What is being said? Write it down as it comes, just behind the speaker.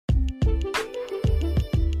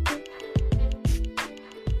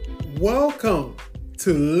Welcome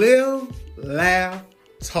to Live, Laugh,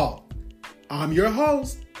 Talk. I'm your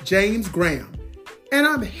host, James Graham, and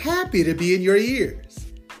I'm happy to be in your ears.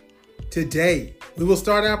 Today, we will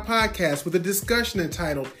start our podcast with a discussion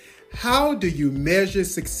entitled, How Do You Measure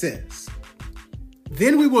Success?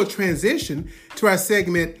 Then we will transition to our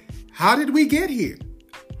segment, How Did We Get Here?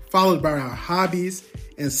 Followed by our hobbies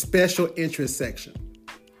and special interest section.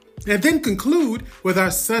 And then conclude with our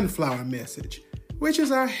sunflower message, which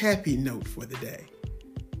is our happy note for the day.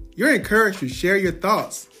 You're encouraged to share your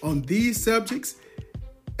thoughts on these subjects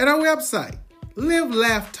at our website,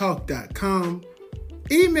 livelaughtalk.com.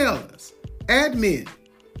 Email us,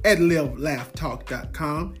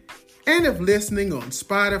 admin@livelaughtalk.com. And if listening on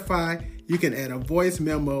Spotify, you can add a voice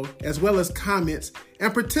memo as well as comments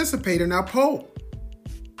and participate in our poll.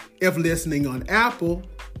 If listening on Apple,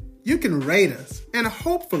 you can rate us, and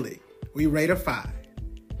hopefully we rate a 5.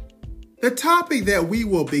 The topic that we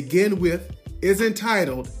will begin with is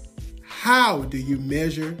entitled, How Do You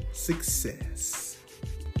Measure Success?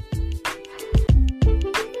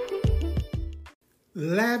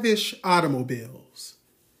 Lavish automobiles,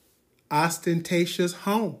 ostentatious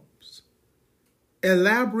homes,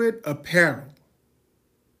 elaborate apparel,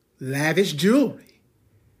 lavish jewelry,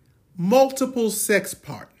 multiple sex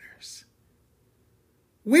partners.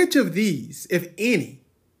 Which of these, if any,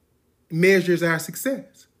 measures our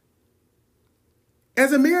success?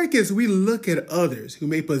 As Americans, we look at others who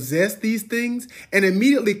may possess these things and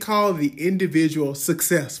immediately call the individual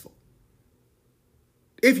successful.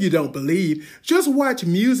 If you don't believe, just watch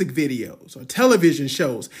music videos or television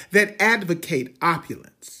shows that advocate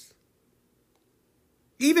opulence.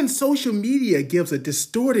 Even social media gives a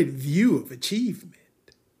distorted view of achievement.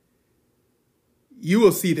 You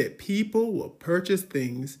will see that people will purchase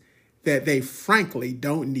things that they frankly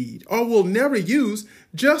don't need or will never use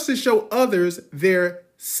just to show others their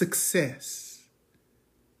success.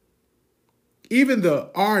 Even the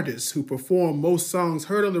artists who perform most songs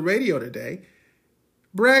heard on the radio today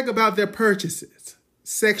brag about their purchases,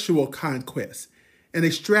 sexual conquests, and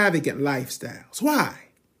extravagant lifestyles. Why?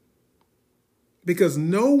 Because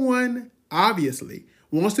no one, obviously,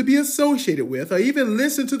 wants to be associated with or even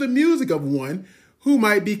listen to the music of one who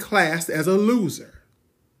might be classed as a loser.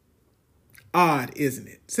 Odd, isn't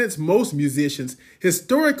it? Since most musicians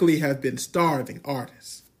historically have been starving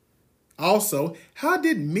artists. Also, how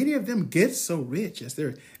did many of them get so rich as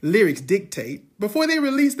their lyrics dictate before they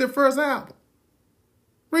released their first album?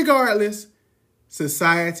 Regardless,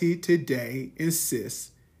 society today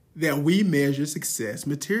insists that we measure success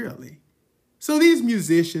materially. So these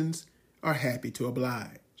musicians are happy to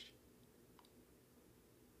oblige.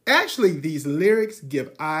 Actually, these lyrics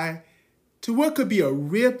give eye to what could be a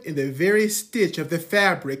rip in the very stitch of the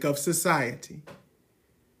fabric of society.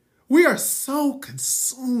 We are so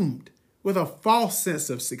consumed with a false sense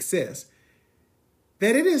of success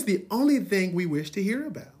that it is the only thing we wish to hear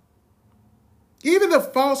about. Even the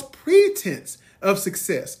false pretense of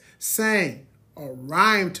success, sang or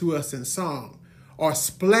rhymed to us in song, or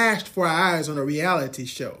splashed for our eyes on a reality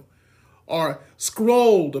show, or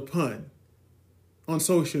scrolled upon on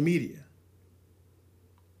social media.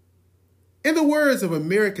 In the words of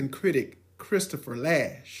American critic Christopher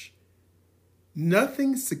Lasch,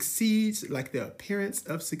 nothing succeeds like the appearance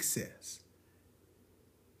of success.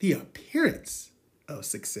 The appearance of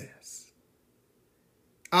success.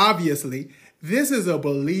 Obviously, this is a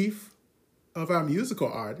belief of our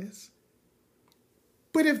musical artists.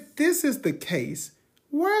 But if this is the case,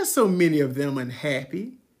 why are so many of them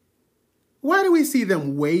unhappy? Why do we see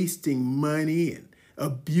them wasting money and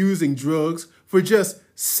abusing drugs for just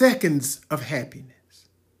seconds of happiness?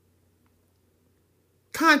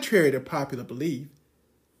 Contrary to popular belief,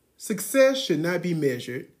 success should not be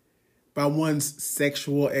measured by one's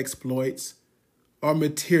sexual exploits or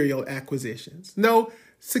material acquisitions. No,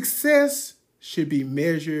 success should be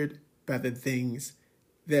measured by the things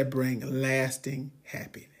that bring lasting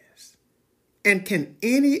happiness. And can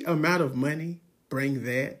any amount of money bring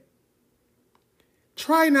that?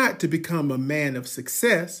 Try not to become a man of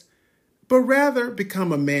success, but rather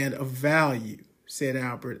become a man of value, said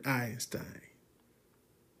Albert Einstein.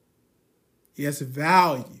 Yes,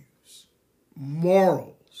 values,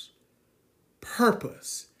 morals,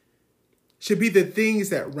 purpose should be the things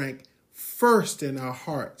that rank first in our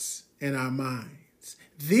hearts and our minds.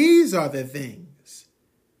 These are the things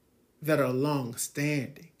that are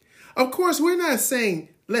long-standing. Of course, we're not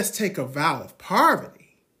saying let's take a vow of poverty.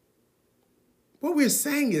 What we're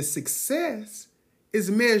saying is success is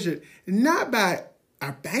measured not by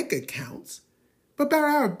our bank accounts, but by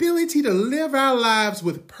our ability to live our lives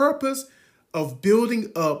with purpose of building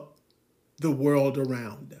up the world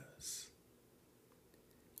around us.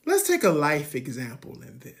 Let's take a life example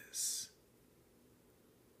in this.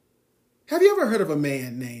 Have you ever heard of a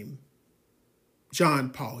man named John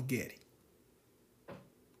Paul Getty?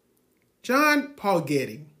 John Paul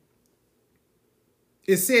Getty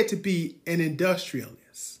is said to be an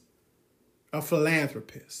industrialist, a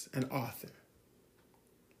philanthropist, an author.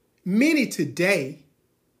 Many today,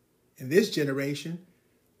 in this generation,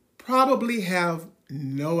 probably have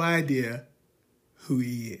no idea who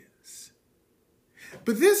he is.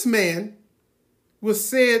 But this man was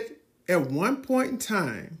said at one point in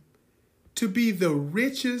time to be the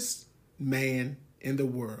richest man in the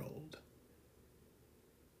world.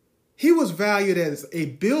 He was valued as a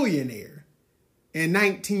billionaire in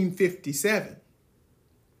 1957.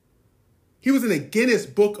 He was in the Guinness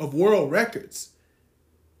Book of World Records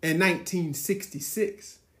in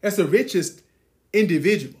 1966 as the richest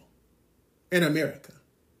individual in America,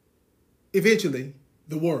 eventually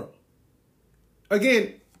the world.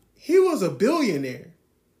 Again, he was a billionaire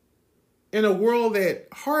in a world that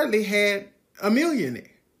hardly had a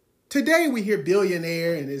millionaire. Today we hear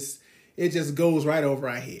billionaire and it just goes right over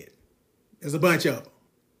our head. There's a bunch of them.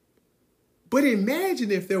 But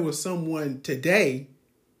imagine if there was someone today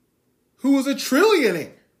who was a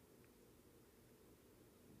trillionaire.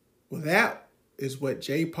 Well, that is what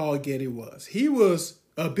J. Paul Getty was. He was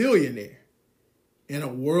a billionaire in a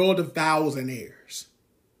world of thousandaires.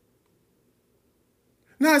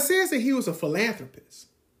 Now, it says that he was a philanthropist.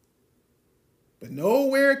 But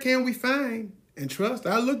nowhere can we find, and trust,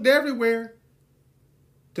 I looked everywhere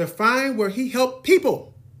to find where he helped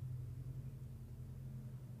people.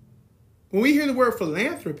 When we hear the word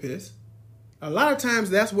philanthropist, a lot of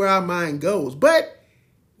times that's where our mind goes. But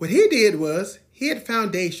what he did was he had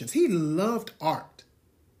foundations. He loved art.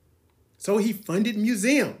 So he funded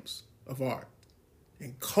museums of art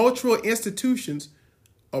and cultural institutions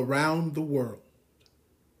around the world.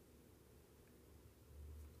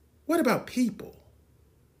 What about people?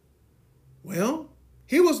 Well,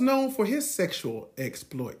 he was known for his sexual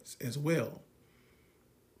exploits as well.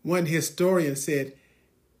 One historian said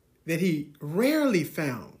that he rarely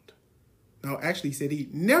found, no, actually he said he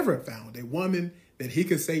never found a woman that he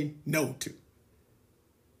could say no to.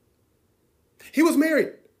 He was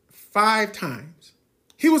married 5 times.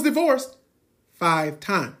 He was divorced 5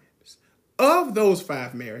 times. Of those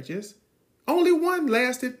 5 marriages, only one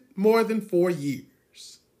lasted more than 4 years.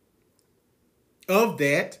 Of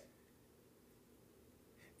that,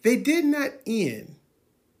 they did not end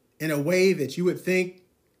in a way that you would think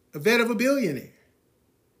of that of a billionaire.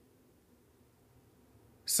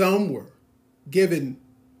 Some were given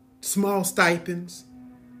small stipends.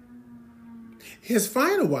 His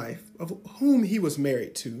final wife, of whom he was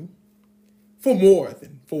married to for more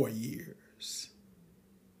than 4 years,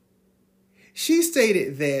 she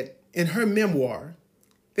stated that in her memoir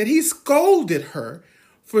that he scolded her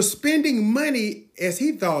for spending money, as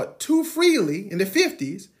he thought, too freely in the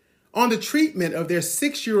 50s on the treatment of their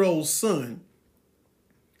 6-year-old son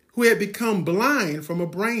who had become blind from a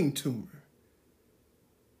brain tumor.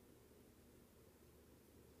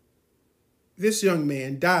 This young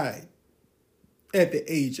man died at the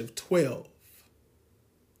age of 12.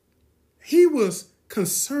 He was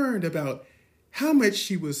concerned about how much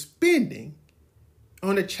she was spending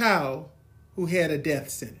on a child who had a death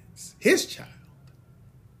sentence, his child.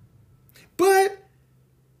 But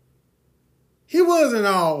he wasn't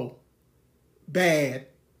all bad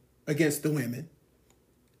against the women,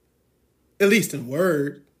 at least in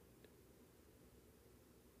word.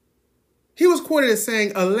 He was quoted as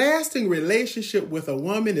saying, "A lasting relationship with a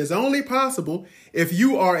woman is only possible if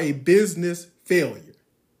you are a business failure."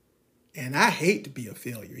 And I hate to be a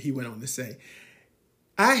failure, he went on to say.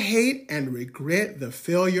 "I hate and regret the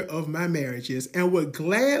failure of my marriages and would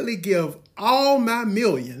gladly give all my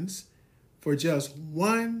millions for just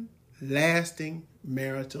one lasting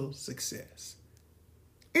marital success."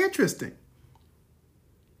 Interesting.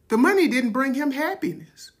 The money didn't bring him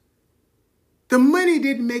happiness. The money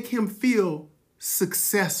didn't make him feel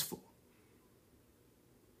successful.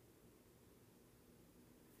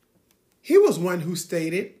 He was one who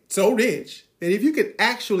stated, so rich, that if you could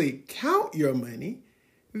actually count your money,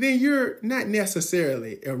 then you're not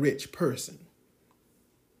necessarily a rich person.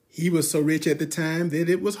 He was so rich at the time that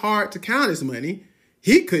it was hard to count his money.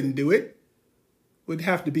 He couldn't do it. Would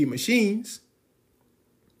have to be machines.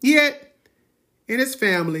 Yet, in his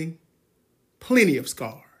family, plenty of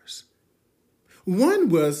scars. One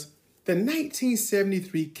was the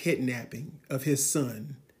 1973 kidnapping of his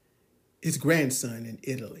son, his grandson, in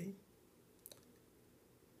Italy.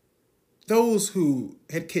 Those who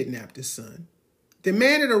had kidnapped his son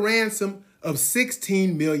demanded a ransom of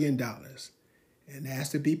 $16 million. and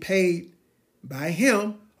asked to be paid by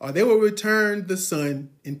him, or they will return the son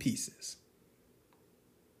in pieces.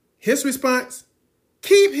 His response,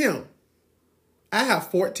 keep him. I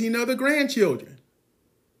have 14 other grandchildren.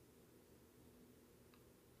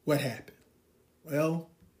 What happened? Well,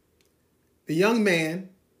 the young man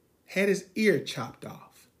had his ear chopped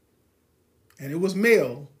off, and it was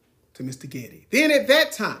mailed to Mr. Getty. Then at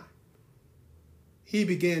that time, he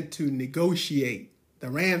began to negotiate the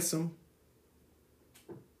ransom.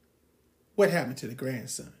 What happened to the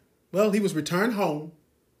grandson? Well, he was returned home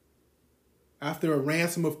after a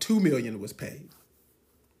ransom of $2 million was paid.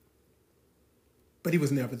 But he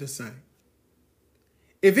was never the same.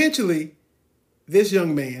 Eventually, this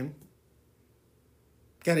young man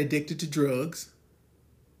got addicted to drugs,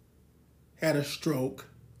 had a stroke,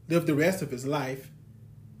 lived the rest of his life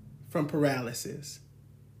from paralysis,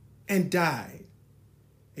 and died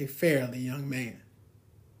a fairly young man.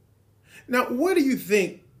 Now, what do you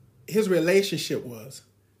think his relationship was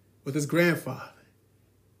with his grandfather?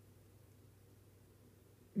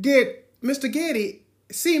 Did Mr. Getty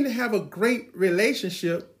seem to have a great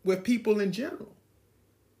relationship with people in general?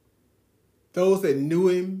 Those that knew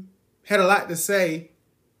him had a lot to say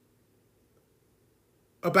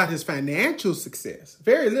about his financial success.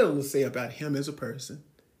 Very little to say about him as a person.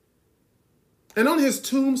 And on his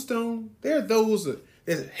tombstone, there are those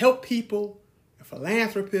that help people,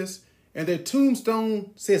 philanthropists, and their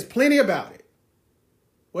tombstone says plenty about it.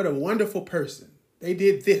 What a wonderful person. They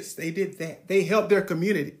did this, they did that. They helped their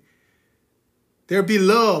community. They're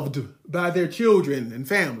beloved by their children and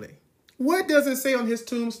family. What does it say on his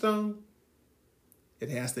tombstone? It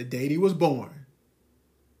has the date he was born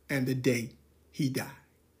and the date he died.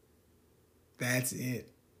 That's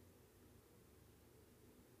it.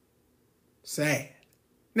 Sad.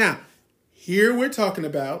 Now, here we're talking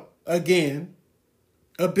about, again,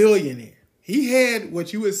 a billionaire. He had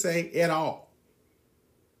what you would say it all.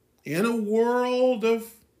 In a world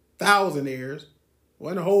of thousandaires,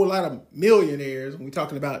 wasn't a whole lot of millionaires when we're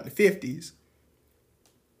talking about the 50s.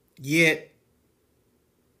 Yet,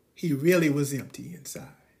 he really was empty inside.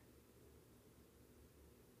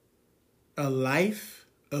 A life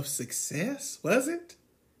of success, was it?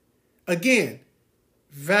 Again,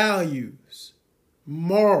 values,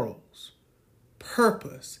 morals,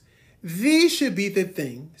 purpose. These should be the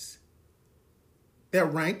things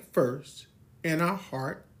that rank first in our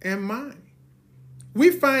heart and mind. We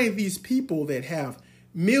find these people that have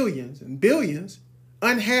millions and billions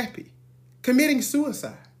unhappy, committing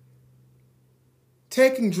suicide,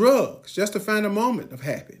 taking drugs just to find a moment of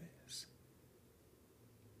happiness.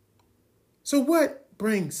 So what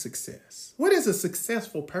brings success? What is a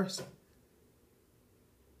successful person?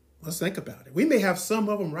 Let's think about it. We may have some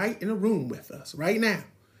of them right in a room with us right now.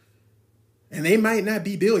 And they might not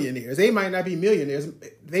be billionaires. They might not be millionaires.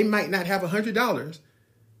 They might not have $100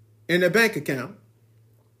 in their bank account.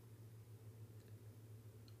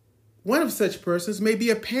 One of such persons may be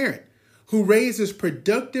a parent who raises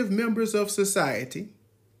productive members of society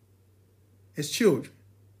as children,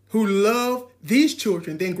 who love these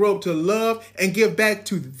children, then grow up to love and give back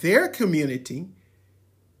to their community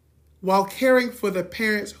while caring for the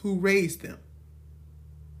parents who raised them.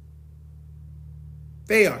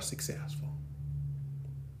 They are successful.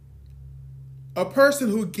 A person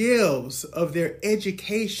who gives of their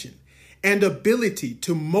education and ability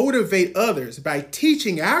to motivate others by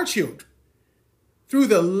teaching our children through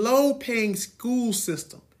the low-paying school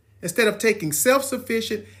system instead of taking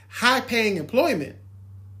self-sufficient, high-paying employment.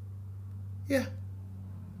 Yeah,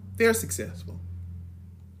 they're successful.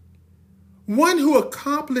 One who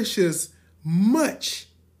accomplishes much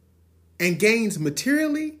and gains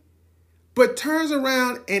materially, but turns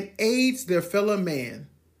around and aids their fellow man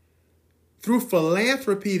through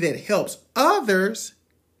philanthropy that helps others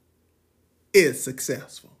is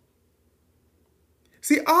successful.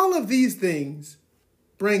 See, all of these things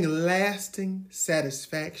bring lasting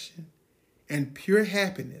satisfaction and pure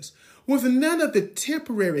happiness with none of the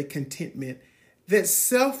temporary contentment that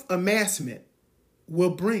self-amassment will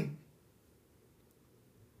bring.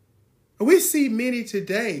 We see many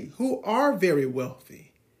today who are very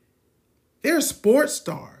wealthy. They're sports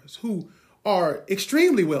stars who are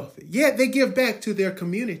extremely wealthy, yet they give back to their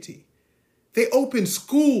community. They open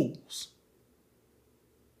schools.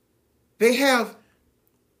 They have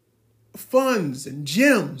funds and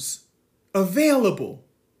gyms available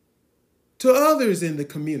to others in the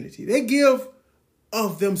community. They give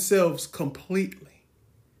of themselves completely.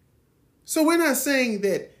 So we're not saying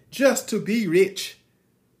that just to be rich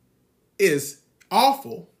is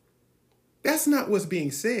awful. That's not what's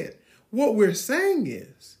being said. What we're saying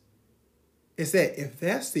is is that if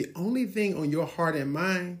that's the only thing on your heart and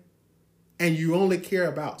mind, and you only care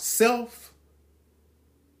about self,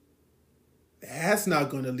 that's not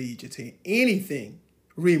going to lead you to anything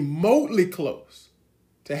remotely close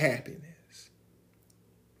to happiness.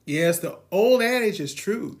 Yes, the old adage is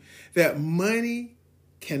true that money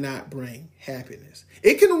cannot bring happiness.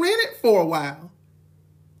 It can rent it for a while,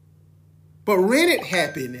 but rented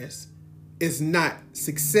happiness is not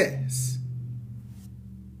success.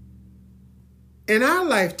 In our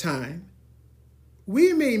lifetime,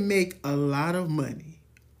 we may make a lot of money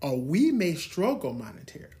or we may struggle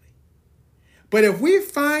monetarily. But if we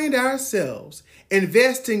find ourselves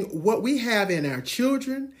investing what we have in our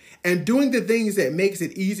children and doing the things that makes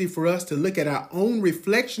it easy for us to look at our own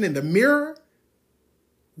reflection in the mirror,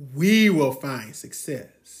 we will find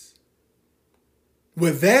success.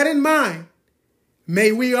 With that in mind,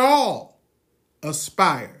 may we all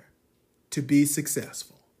aspire to be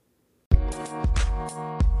successful.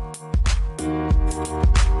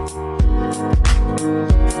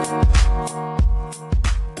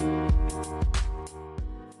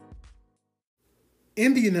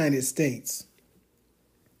 In the United States,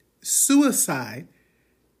 suicide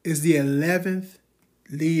is the 11th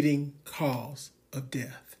leading cause of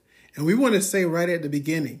death. And we want to say right at the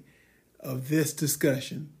beginning of this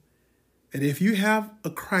discussion that if you have a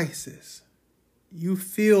crisis, you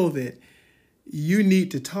feel that you need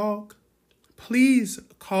to talk, please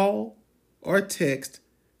call or text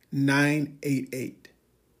 988.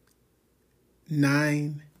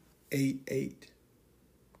 988.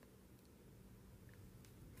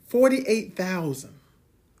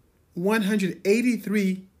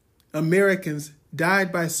 48,183 Americans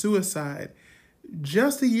died by suicide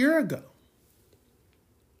just a year ago.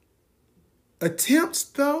 Attempts,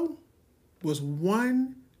 though, was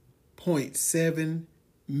 1.7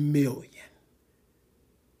 million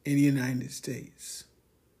in the United States.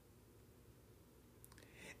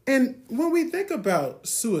 And when we think about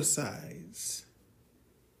suicides,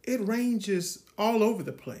 it ranges all over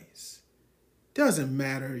the place. Doesn't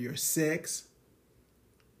matter your sex,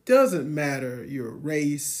 doesn't matter your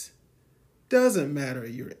race, doesn't matter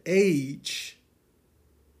your age.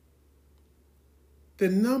 The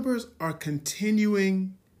numbers are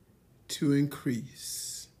continuing to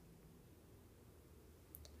increase.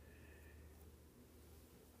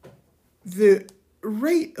 The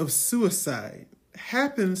rate of suicide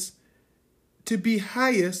happens to be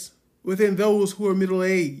highest within those who are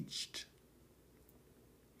middle-aged.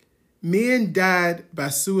 Men died by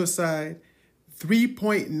suicide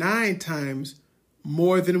 3.9 times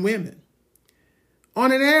more than women.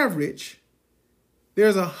 On an average,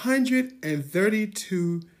 there's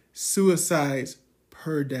 132 suicides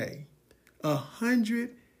per day.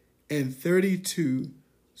 132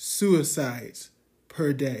 suicides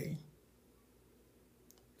per day.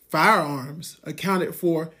 Firearms accounted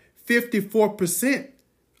for 54%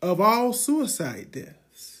 of all suicide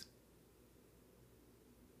deaths.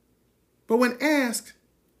 But when asked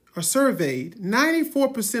or surveyed,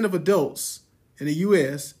 94% of adults in the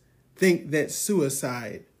U.S. think that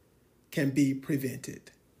suicide can be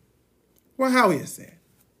prevented. Well, how is that?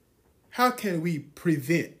 How can we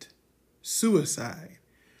prevent suicide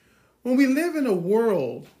when we live in a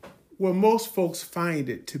world where most folks find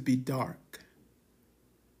it to be dark?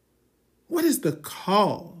 What is the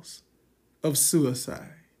cause of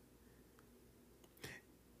suicide?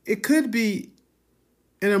 It could be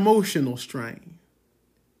an emotional strain.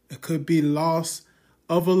 It could be loss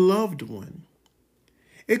of a loved one.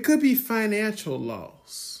 It could be financial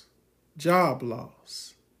loss, job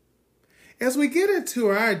loss. As we get into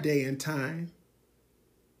our day and time,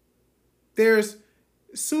 there's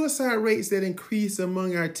suicide rates that increase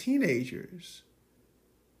among our teenagers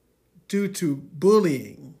due to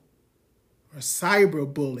bullying or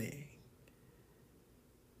cyberbullying.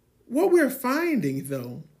 What we're finding,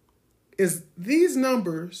 though, is these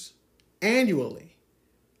numbers annually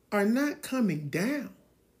are not coming down.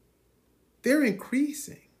 They're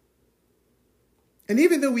increasing. And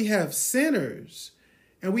even though we have centers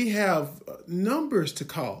and we have numbers to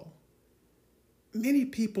call, many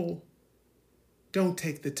people don't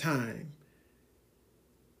take the time,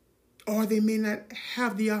 or they may not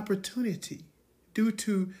have the opportunity due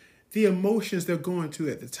to the emotions they're going through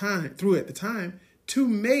at the time, to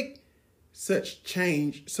make such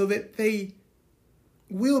change so that they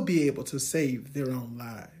will be able to save their own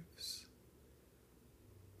lives.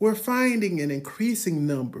 We're finding an increasing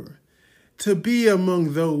number to be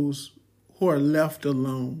among those who are left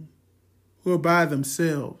alone, who are by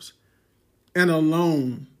themselves and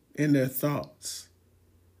alone in their thoughts.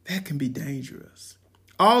 That can be dangerous.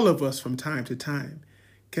 All of us from time to time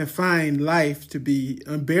can find life to be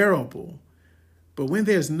unbearable. But when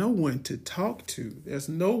there's no one to talk to, there's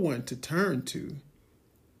no one to turn to,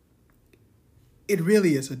 it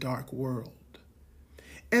really is a dark world.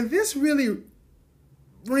 And this really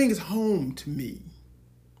rings home to me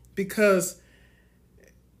because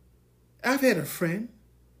I've had a friend,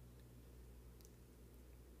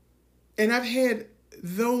 and I've had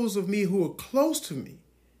those of me who are close to me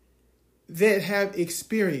that have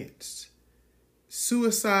experienced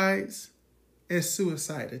suicides and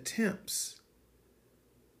suicide attempts.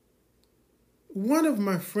 One of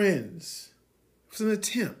my friends was an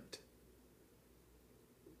attempt,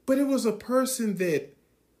 but it was a person that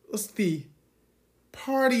was the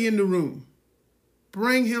party in the room.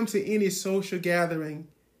 Bring him to any social gathering,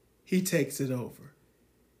 he takes it over.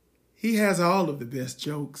 He has all of the best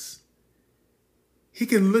jokes. He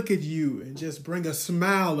can look at you and just bring a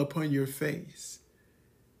smile upon your face.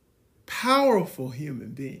 Powerful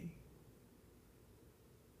human being.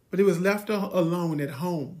 But he was left alone at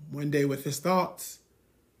home one day with his thoughts.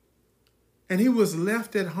 And he was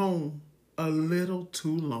left at home a little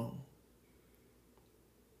too long.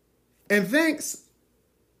 And thanks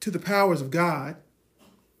to the powers of God,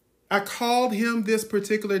 I called him this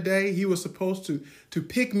particular day. He was supposed to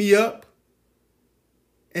pick me up.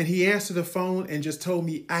 And he answered the phone and just told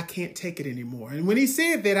me, I can't take it anymore. And when he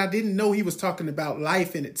said that, I didn't know he was talking about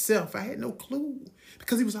life in itself. I had no clue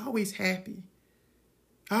because he was always happy,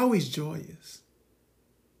 always joyous.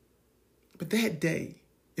 But that day,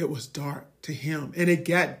 it was dark to him and it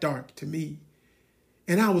got dark to me.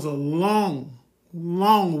 And I was a long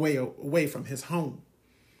way away from his home.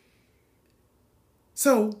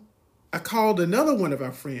 So I called another one of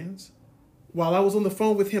our friends. While I was on the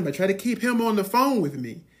phone with him, I tried to keep him on the phone with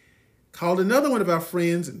me. Called another one of our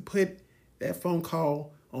friends and put that phone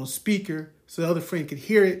call on speaker so the other friend could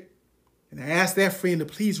hear it. And I asked that friend to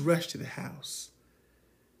please rush to the house.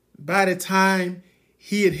 By the time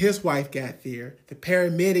he and his wife got there, the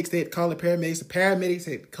paramedics, they had called the paramedics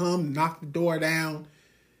had come, knocked the door down,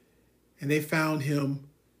 and they found him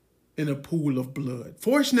in a pool of blood.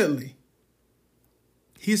 Fortunately,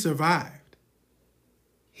 he survived.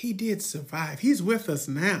 He did survive. He's with us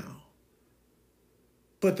now.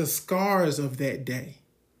 But the scars of that day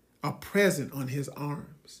are present on his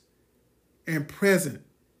arms and present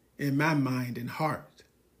in my mind and heart.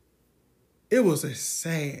 It was a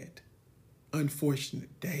sad,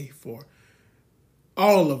 unfortunate day for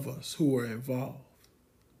all of us who were involved.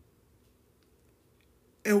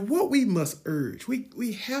 And what we must urge,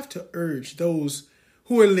 we have to urge those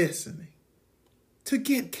who are listening to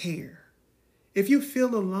get care. If you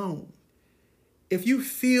feel alone, if you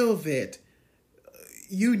feel that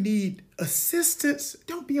you need assistance,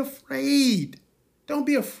 don't be afraid. Don't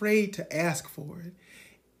be afraid to ask for it.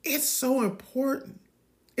 It's so important.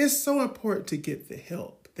 It's so important to get the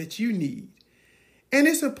help that you need. And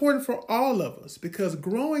it's important for all of us because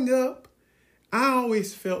growing up, I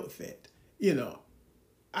always felt that,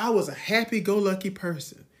 I was a happy-go-lucky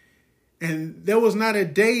person. And there was not a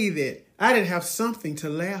day that I didn't have something to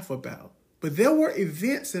laugh about. But there were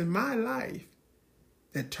events in my life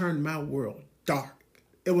that turned my world dark.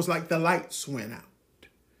 It was like the lights went out.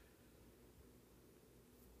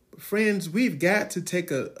 But friends, we've got to take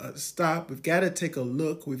a stop. We've got to take a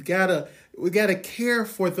look. We've got to care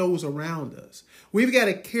for those around us. We've got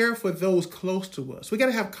to care for those close to us. We got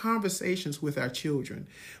to have conversations with our children.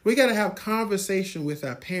 We got to have conversation with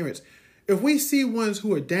our parents. If we see ones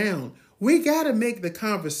who are down, we got to make the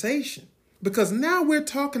conversation because now we're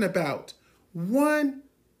talking about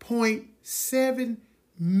 1.7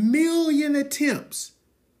 million attempts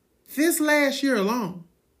this last year alone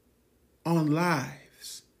on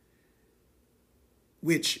lives,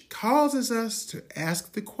 which causes us to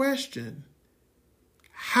ask the question,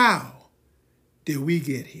 how did we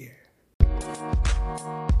get here?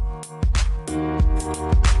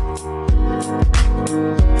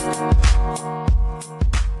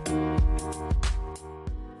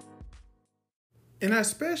 In our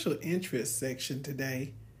special interest section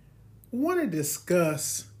today, I want to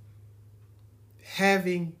discuss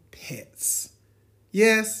having pets.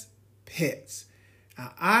 Yes, pets.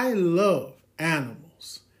 Now, I love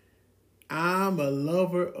animals. I'm a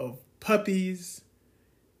lover of puppies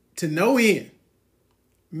to no end.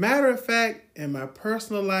 Matter of fact, in my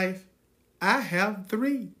personal life, I have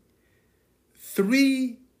three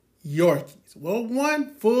Yorkies. Well,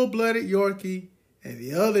 one full-blooded Yorkie and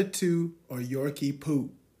the other two are Yorkie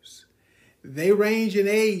poos. They range in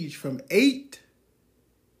age from 8,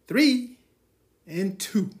 3, and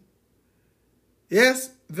 2.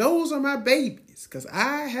 Yes, those are my babies because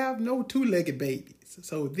I have no two-legged babies.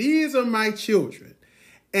 So these are my children.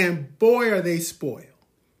 And boy, are they spoiled.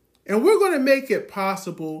 And we're going to make it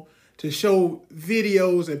possible to show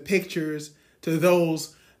videos and pictures to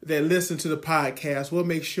those that listen to the podcast. We'll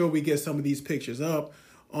make sure we get some of these pictures up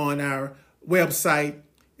on our website,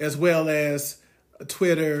 as well as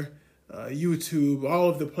Twitter, YouTube, all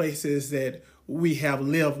of the places that we have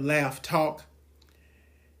Live, Laugh, Talk.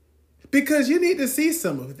 Because you need to see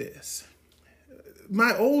some of this.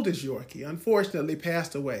 My oldest Yorkie, unfortunately,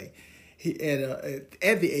 passed away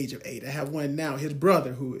at the age of 8. I have one now, his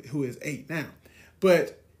brother, who is 8 now.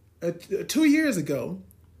 But 2 years ago,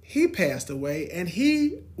 he passed away, and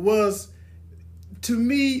he was, to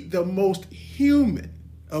me, the most human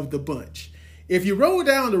of the bunch. If you rode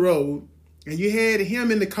down the road and you had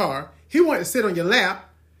him in the car, he wanted to sit on your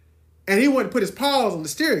lap, and he wanted to put his paws on the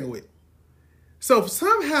steering wheel. So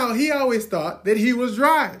somehow he always thought that he was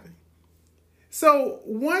driving. So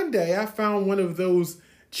one day I found one of those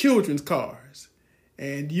children's cars,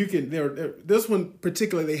 and this one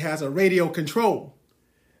particularly has a radio control.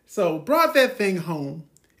 So brought that thing home,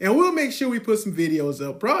 and we'll make sure we put some videos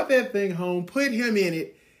up. Brought that thing home, put him in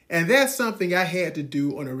it, and that's something I had to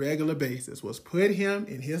do on a regular basis, was put him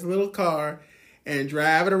in his little car and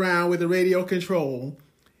drive it around with the radio control.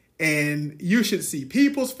 And you should see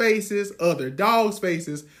people's faces, other dogs'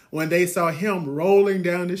 faces, when they saw him rolling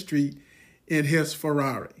down the street in his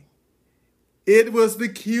Ferrari. It was the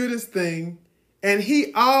cutest thing, and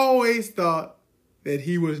he always thought that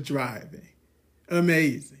he was driving.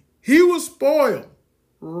 Amazing. He was spoiled.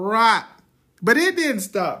 Right. But it didn't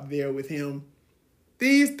stop there with him.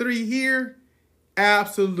 These 3 here,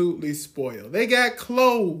 absolutely spoiled. They got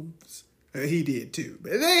clothes. He did too.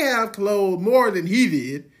 But they have clothes more than he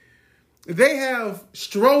did. They have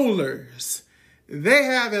strollers. They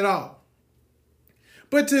have it all.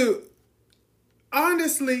 But to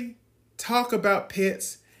honestly talk about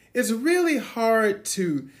pets, it's really hard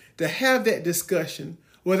to have that discussion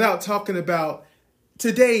without talking about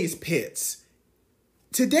today's pets.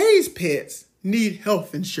 Today's pets need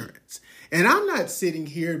health insurance. And I'm not sitting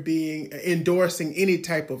here endorsing any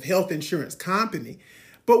type of health insurance company.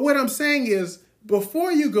 But what I'm saying is,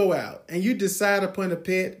 before you go out and you decide upon a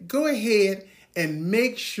pet, go ahead and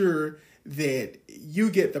make sure that you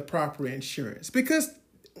get the proper insurance. Because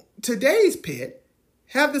today's pet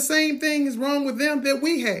have the same things wrong with them that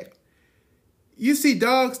we have. You see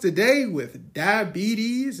dogs today with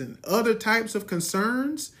diabetes and other types of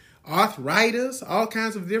concerns, arthritis, all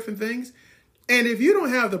kinds of different things. And if you don't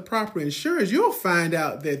have the proper insurance, you'll find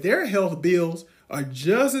out that their health bills are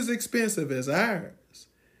just as expensive as ours.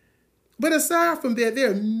 But aside from that,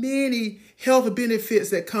 there are many health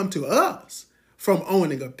benefits that come to us from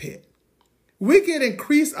owning a pet. We get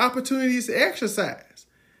increased opportunities to exercise.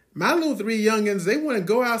 My little 3 youngins, they want to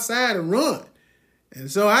go outside and run.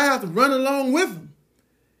 And so I have to run along with them.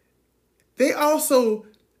 It's also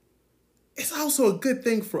a good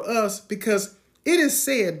thing for us because it is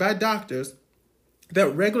said by doctors that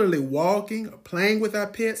regularly walking or playing with our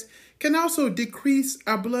pets can also decrease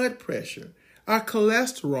our blood pressure, our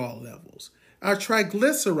cholesterol levels, our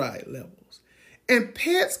triglyceride levels. And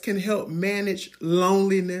pets can help manage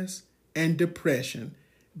loneliness and depression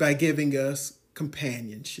by giving us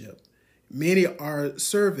companionship. Many are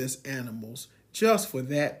service animals just for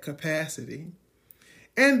that capacity.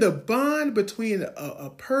 And the bond between a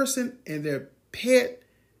person and their pet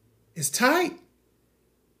is tight.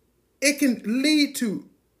 It can lead to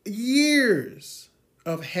years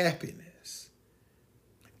of happiness.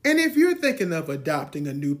 And if you're thinking of adopting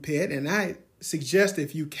a new pet, and I suggest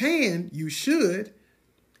if you can, you should,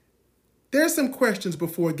 there's some questions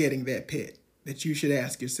before getting that pet that you should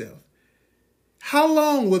ask yourself. How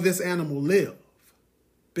long will this animal live?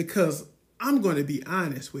 Because I'm going to be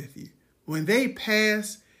honest with you. When they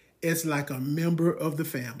pass, it's like a member of the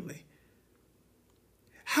family.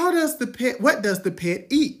 What does the pet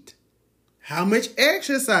eat? How much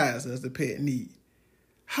exercise does the pet need?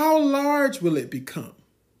 How large will it become?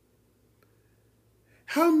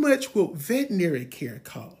 How much will veterinary care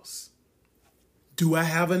cost? Do I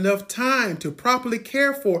have enough time to properly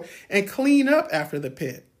care for and clean up after the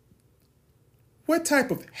pet? What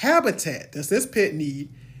type of habitat does this pet need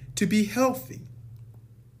to be healthy?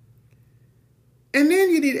 And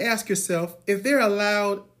then you need to ask yourself, if they're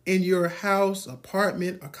allowed in your house,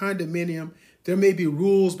 apartment, or condominium, there may be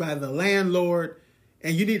rules by the landlord,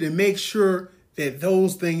 and you need to make sure that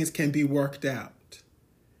those things can be worked out.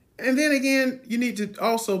 And then again, you need to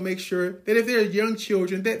also make sure that if there are young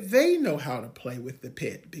children, that they know how to play with the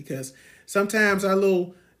pet, because sometimes our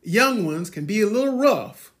little young ones can be a little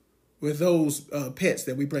rough with those pets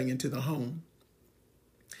that we bring into the home.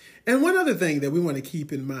 And one other thing that we want to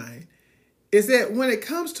keep in mind, is that when it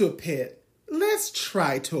comes to a pet, let's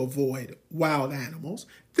try to avoid wild animals.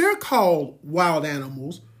 They're called wild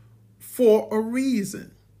animals for a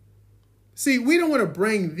reason. See, we don't want to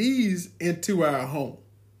bring these into our home.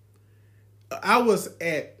 I was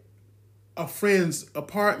at a friend's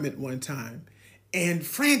apartment one time, and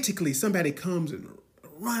frantically somebody comes and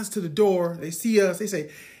runs to the door. They see us. They say,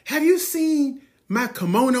 "Have you seen my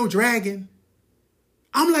kimono dragon?"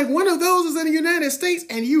 I'm like, "One of those is in the United States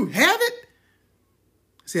and you have it?"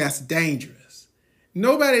 See, that's dangerous.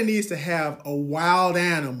 Nobody needs to have a wild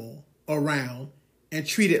animal around and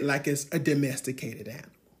treat it like it's a domesticated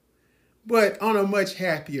animal. But on a much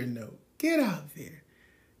happier note, get out there,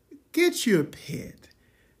 get your pet,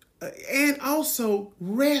 and also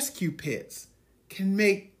rescue pets can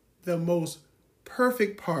make the most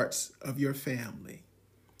perfect parts of your family.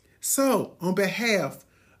 So, on behalf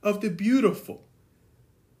of the beautiful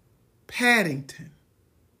Paddington,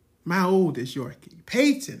 my oldest Yorkie,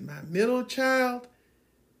 Peyton, my middle child,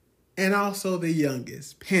 and also the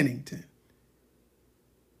youngest, Pennington,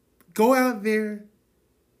 go out there,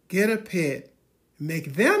 get a pet,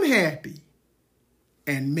 make them happy,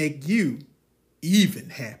 and make you even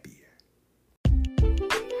happier.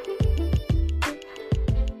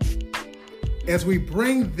 As we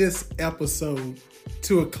bring this episode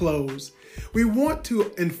to a close, we want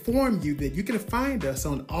to inform you that you can find us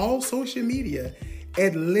on all social media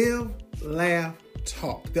at Live, Laugh,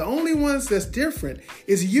 Talk. The only ones that's different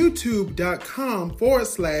is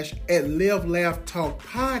youtube.com/at Live, Laugh, Talk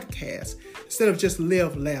podcast instead of just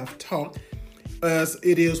Live, Laugh, Talk, as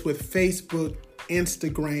it is with Facebook,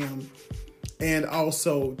 Instagram, and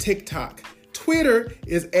also TikTok. Twitter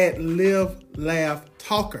is at Live, Laugh,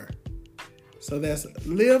 Talker. So that's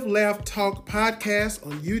Live, Laugh, Talk podcast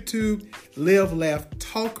on YouTube, Live, Laugh,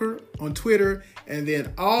 Talker on Twitter, and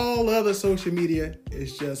then all other social media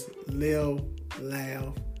is just Live,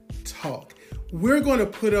 Laugh, Talk. We're going to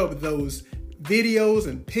put up those videos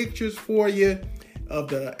and pictures for you of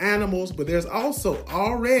the animals, but there's also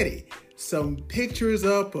already some pictures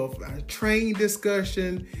up of our train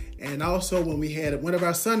discussion, and also when we had one of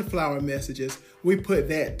our sunflower messages, we put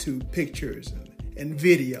that to pictures and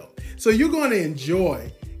video. So you're going to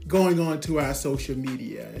enjoy going on to our social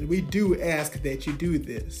media, and we do ask that you do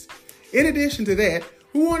this. In addition to that,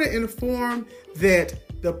 we want to inform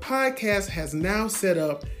that the podcast has now set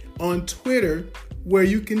up on Twitter where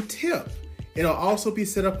you can tip. It'll also be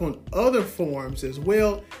set up on other forums as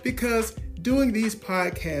well, because doing these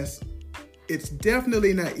podcasts, it's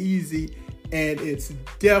definitely not easy and it's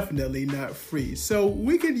definitely not free. So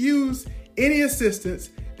we could use any assistance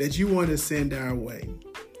that you want to send our way.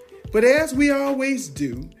 But as we always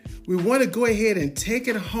do, we want to go ahead and take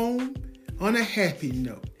it home on a happy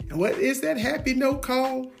note. And what is that happy note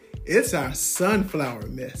called? It's our sunflower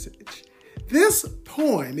message. This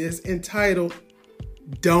poem is entitled,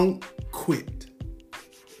 Don't Quit.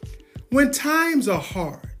 When times are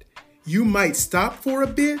hard, you might stop for a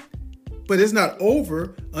bit, but it's not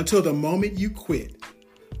over until the moment you quit.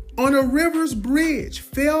 On a river's bridge,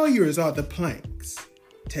 failures are the planks.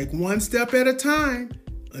 Take one step at a time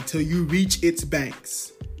until you reach its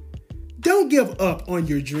banks. Don't give up on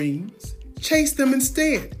your dreams. Chase them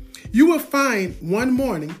instead. You will find one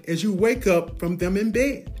morning as you wake up from them in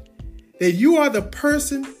bed that you are the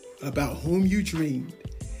person about whom you dreamed,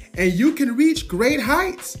 and you can reach great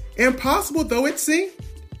heights, impossible though it seems.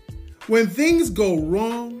 When things go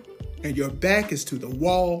wrong and your back is to the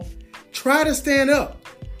wall, try to stand up.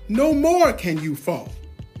 No more can you fall.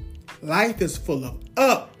 Life is full of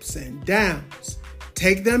ups and downs.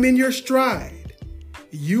 Take them in your stride.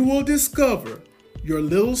 You will discover your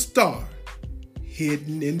little star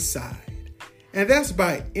hidden inside. And that's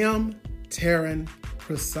by M. Taran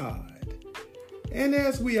Prasad. And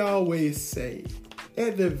as we always say,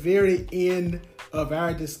 at the very end of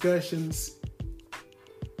our discussions,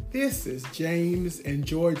 this is James and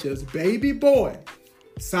Georgia's baby boy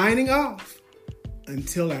signing off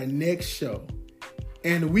until our next show.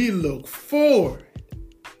 And we look forward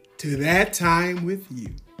to that time with you.